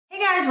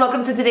guys,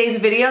 welcome to today's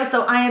video.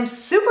 So I am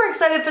super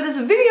excited for this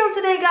video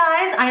today,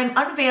 guys. I am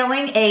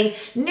unveiling a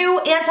new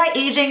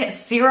anti-aging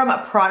serum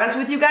product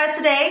with you guys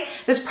today.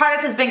 This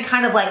product has been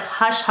kind of like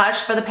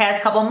hush-hush for the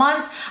past couple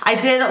months. I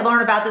did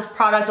learn about this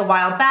product a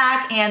while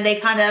back and they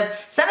kind of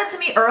sent it to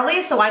me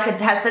early so I could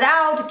test it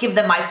out, give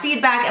them my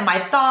feedback and my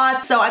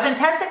thoughts. So I've been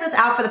testing this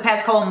out for the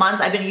past couple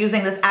months. I've been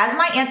using this as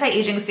my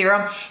anti-aging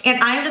serum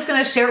and I'm just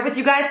gonna share it with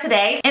you guys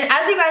today. And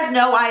as you guys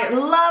know, I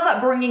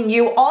love bringing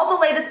you all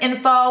the latest info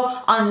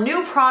on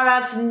new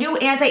products, new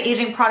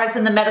anti-aging products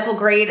in the medical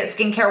grade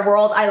skincare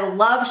world. I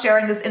love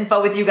sharing this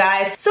info with you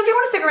guys. So if you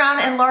want to stick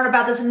around and learn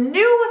about this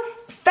new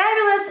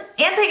fabulous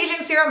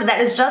anti-aging serum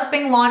that is just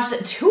being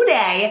launched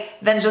today,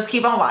 then just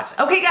keep on watching.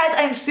 Okay guys,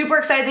 I am super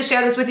excited to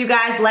share this with you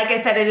guys. Like I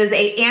said, it is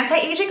a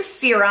anti-aging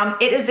serum.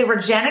 It is the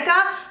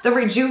Regenica, the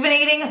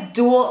Rejuvenating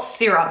Dual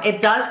Serum. It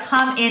does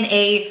come in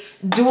a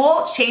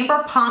dual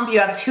chamber pump.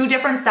 You have two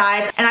different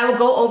sides and I will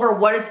go over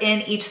what is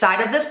in each side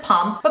of this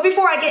pump. But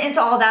before I get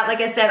into all that, like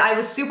I said, I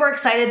was super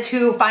excited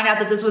to find out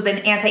that this was an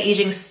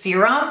anti-aging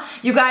serum.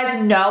 You guys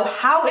know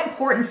how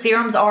important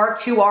serums are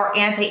to our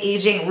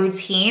anti-aging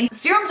routine.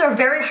 Serums are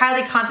very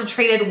highly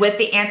concentrated with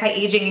the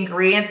anti-aging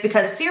ingredients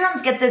because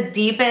serums get the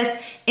deepest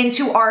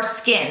into our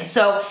skin.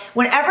 So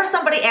whenever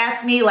somebody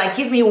asks me, like,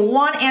 give me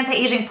one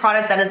anti-aging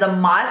product that is a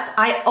must,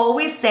 I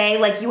always say,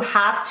 like, you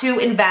have to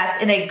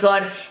invest in a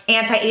good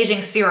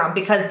anti-aging serum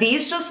because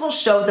these just will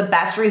show the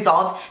best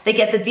results. They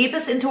get the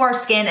deepest into our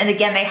skin, and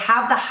again, they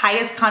have the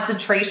highest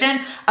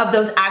concentration of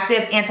those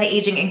active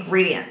anti-aging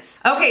ingredients.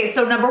 Okay,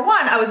 so number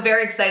one, I was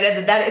very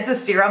excited that it's a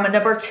serum, and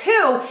number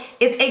two,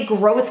 it's a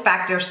growth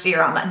factor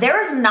serum.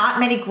 There is not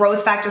many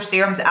growth factor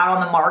serums out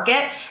on the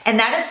market, and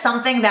that is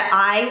something that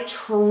I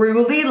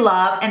truly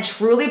love and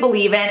truly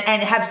believe in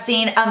and have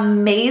seen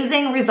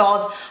amazing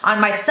results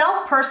on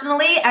myself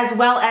personally, as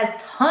well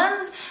as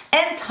tons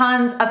and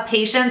tons of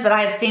patients that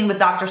I have seen with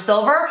Dr.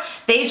 Silver.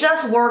 They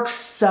just work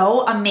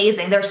so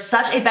amazing. They're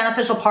such a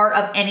beneficial part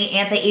of any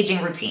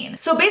anti-aging routine.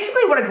 So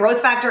basically what a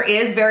growth factor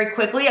is, very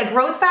quickly, a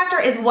growth factor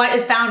is what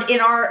is found in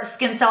our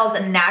skin cells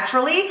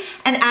naturally,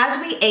 and as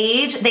we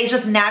age, they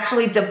just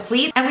naturally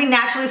deplete and we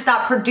naturally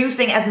stop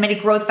producing as many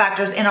growth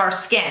factors in our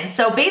skin.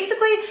 So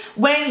basically,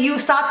 when you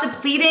stop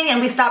depleting and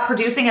we stop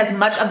producing as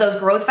much of those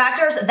growth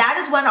factors, that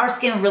is when our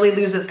skin really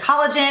loses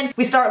collagen.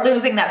 We start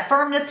losing that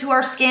firmness to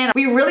our skin.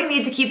 We really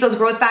need to keep those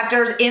growth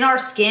factors in our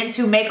skin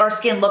to make our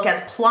skin look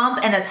as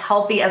plump and as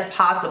healthy as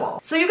possible.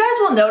 So you guys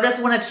will notice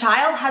when a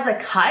child has a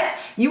cut,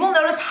 you will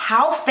notice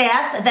how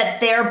fast that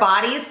their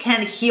bodies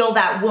can heal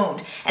that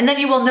wound. And then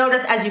you will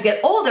notice as you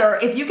get older,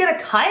 if you get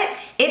a cut,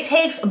 it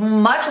takes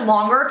much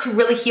longer to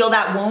really heal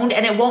that wound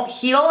and it won't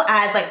heal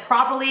as like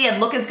properly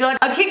and look as good.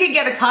 A kid can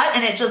get a cut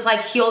and it just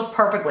like heals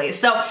perfectly.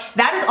 So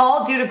that is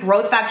all due to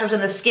growth factors in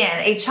the skin.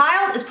 A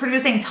child is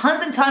producing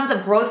tons and tons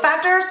of growth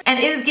factors and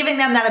it is giving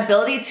them that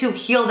ability to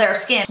heal their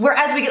skin.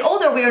 Whereas we get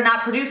older, we are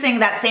not producing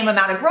that same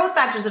amount of growth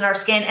factors in our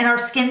skin and our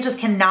skin just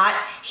cannot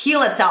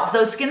heal itself.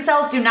 Those skin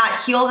cells do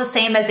not heal the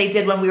same as they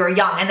did when we were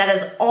young, and that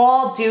is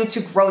all due to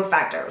growth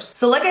factors.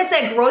 So like I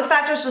said, growth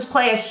factors just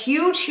play a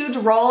huge, huge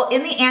role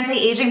in the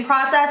anti-aging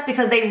process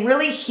because they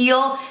really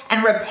heal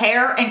and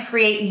repair and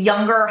create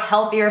younger,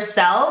 healthier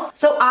cells.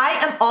 So I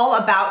am all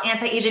about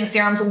anti-aging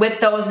serums with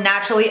those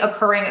naturally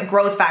occurring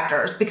growth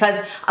factors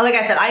because, like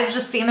I said, I've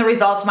just seen the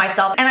results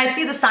myself and I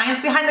see the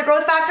science behind the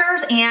growth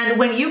factors, and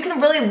when you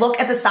can really look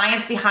at the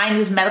science behind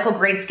these medical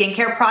grade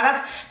skincare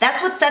products,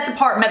 that's what sets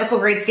apart medical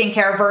grade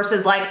skincare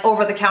versus like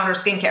over-the-counter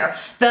skincare.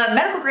 The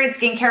medical grade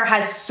skincare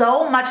has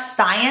so much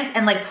science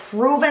and like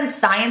proven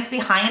science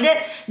behind it.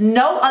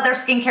 No other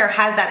skincare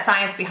has that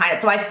science behind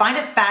it. So I find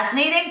it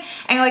fascinating.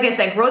 And like I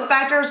said, growth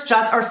factors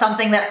just are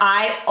something that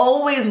I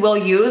always will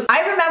use.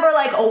 I remember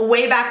like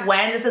way back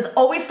when, this is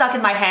always stuck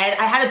in my head.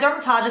 I had a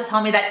dermatologist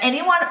tell me that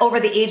anyone over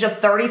the age of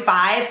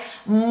 35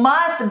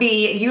 must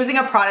be using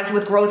a product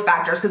with growth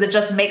factors because it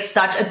just makes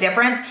such a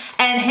difference.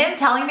 And him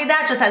telling me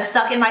that just has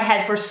stuck in my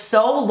head for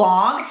so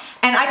long.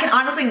 And I can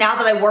honestly, now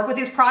that I work with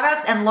these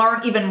products and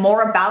learn even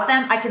more about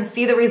them, I can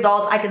see the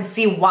results. I can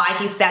see why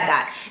he said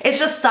that. It's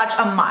just such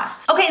a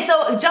must. Okay,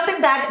 so jumping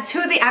back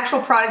to the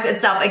actual product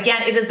itself,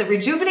 again, it is the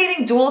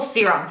Rejuvenating Dual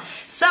Serum.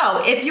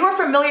 So if you are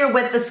familiar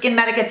with the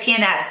SkinMedica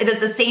TNS, it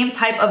is the same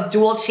type of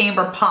dual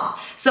chamber pump.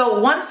 So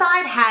one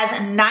side has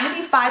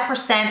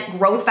 95%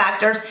 growth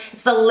factors.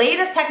 It's the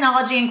latest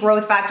technology in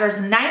growth factors,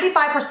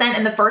 95%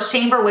 in the first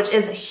chamber, which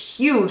is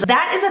huge.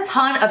 That is a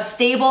ton of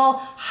stable,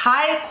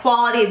 high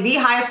quality, the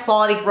highest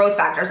quality growth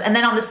factors. And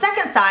then on the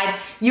second side,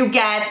 you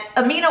get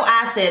amino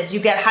acids, you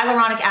get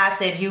hyaluronic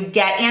acid, you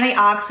get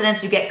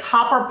antioxidants, you get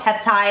copper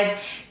peptides,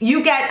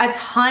 you get a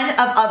ton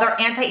of other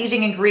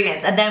anti-aging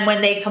ingredients. And then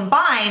when they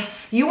combine,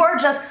 you are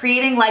just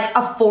creating like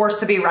a force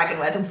to be reckoned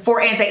with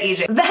for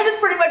anti-aging. That is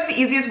pretty much the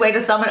easiest way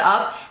to sum it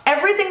up.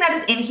 Everything that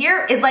is in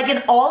here is like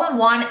an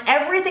all-in-one,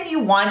 everything you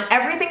want,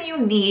 everything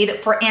you need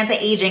for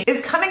anti-aging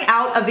is coming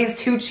out of these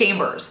two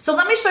chambers. So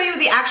let me show you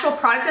the actual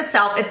product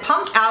itself. It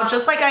pumps out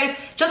just like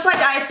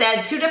I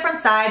said, 2 different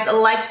sides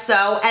like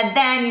so, and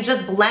then you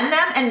just blend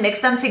them and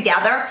mix them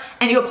together,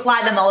 and you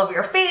apply them all over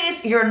your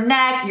face, your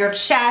neck, your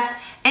chest,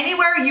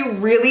 anywhere you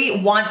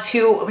really want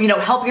to,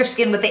 help your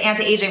skin with the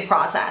anti-aging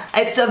process.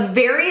 It's a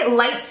very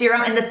light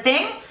serum, and the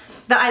thing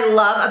that I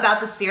love about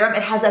the serum,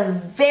 it has a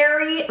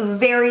very,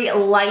 very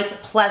light,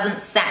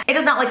 pleasant scent. It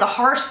is not like a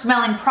harsh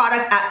smelling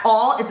product at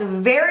all. It's a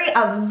very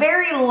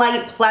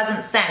light,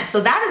 pleasant scent.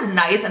 So that is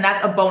nice, and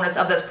that's a bonus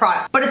of this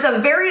product. But it's a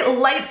very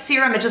light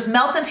serum. It just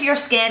melts into your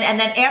skin, and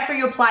then after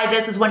you apply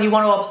this is when you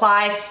want to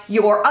apply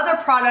your other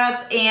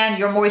products and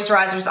your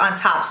moisturizers on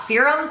top.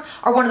 Serums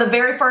are one of the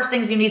very first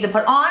things you need to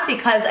put on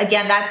because,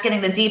 again, that's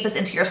getting the deepest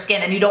into your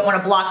skin, and you don't want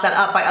to block that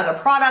up by other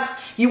products.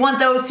 You want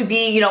those to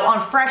be,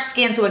 on fresh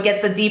skin so it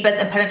gets the deepest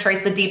and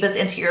penetrates the deepest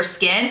into your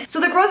skin. So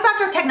the growth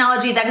factor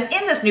technology that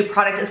is in this new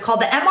product is called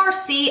the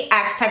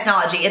MRCX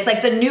technology. It's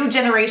like the new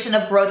generation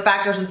of growth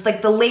factors. It's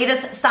like the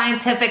latest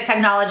scientific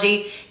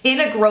technology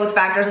in growth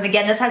factors. And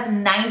again, this has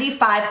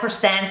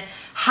 95%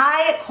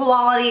 high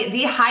quality,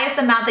 the highest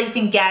amount that you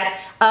can get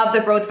of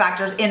the growth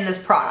factors in this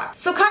product.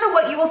 So kind of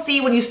what you will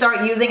see when you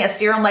start using a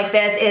serum like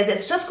this is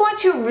it's just going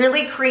to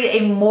really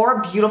create a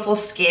more beautiful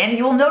skin.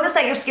 You will notice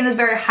that your skin is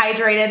very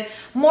hydrated,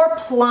 more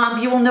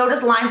plump. You will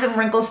notice lines and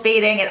wrinkles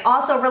fading. It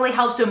also really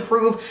helps to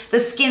improve the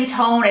skin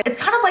tone. It's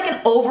kind of like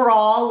an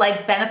overall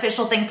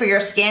beneficial thing for your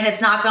skin.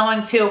 It's not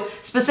going to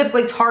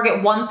specifically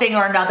target one thing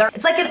or another.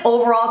 It's like an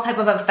overall type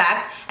of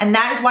effect, and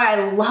that is why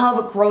I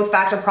love growth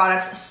factor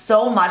products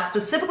so much,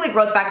 specifically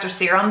growth factor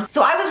serums.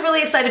 So I was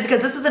really excited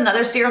because this is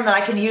another serum that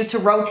I can use to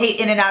rotate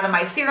in and out of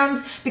my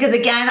serums because,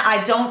 again,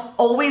 I don't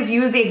always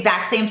use the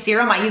exact same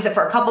serum. I use it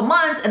for a couple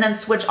months and then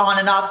switch on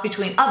and off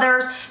between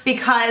others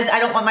because I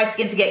don't want my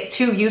skin to get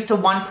too used to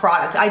one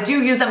product. I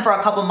do use them for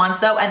a couple months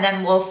though, and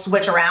then we'll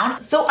switch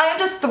around. So I am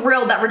just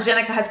thrilled that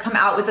Regenica has come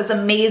out with this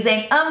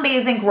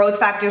amazing growth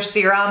factor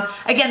serum.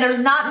 Again, there's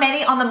not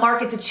many on the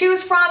market to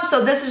choose from,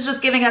 so this is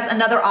just giving us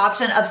another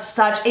option of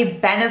such a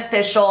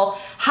beneficial,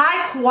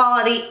 high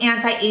quality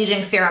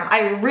anti-aging serum.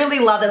 I really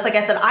love this. Like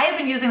I said, I have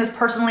been using this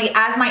personally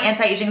as my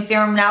anti-aging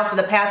serum now for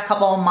the past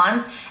couple of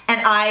months, and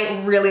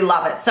I really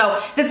love it.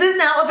 So this is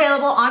now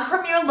available on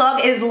Premier Look.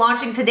 It is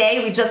launching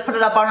today. We just put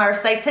it up on our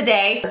site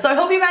today. So I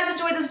hope you guys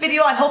enjoyed this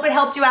video. I hope it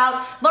helped you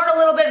out, learn a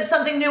little bit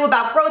something new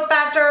about growth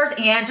factors,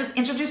 and just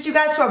introduce you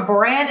guys to a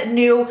brand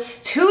new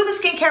to the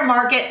skincare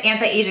market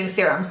anti-aging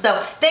serum.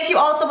 So thank you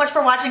all so much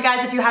for watching,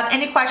 guys. If you have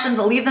any questions,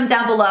 leave them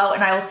down below,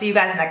 and I will see you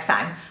guys next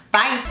time.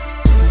 Bye.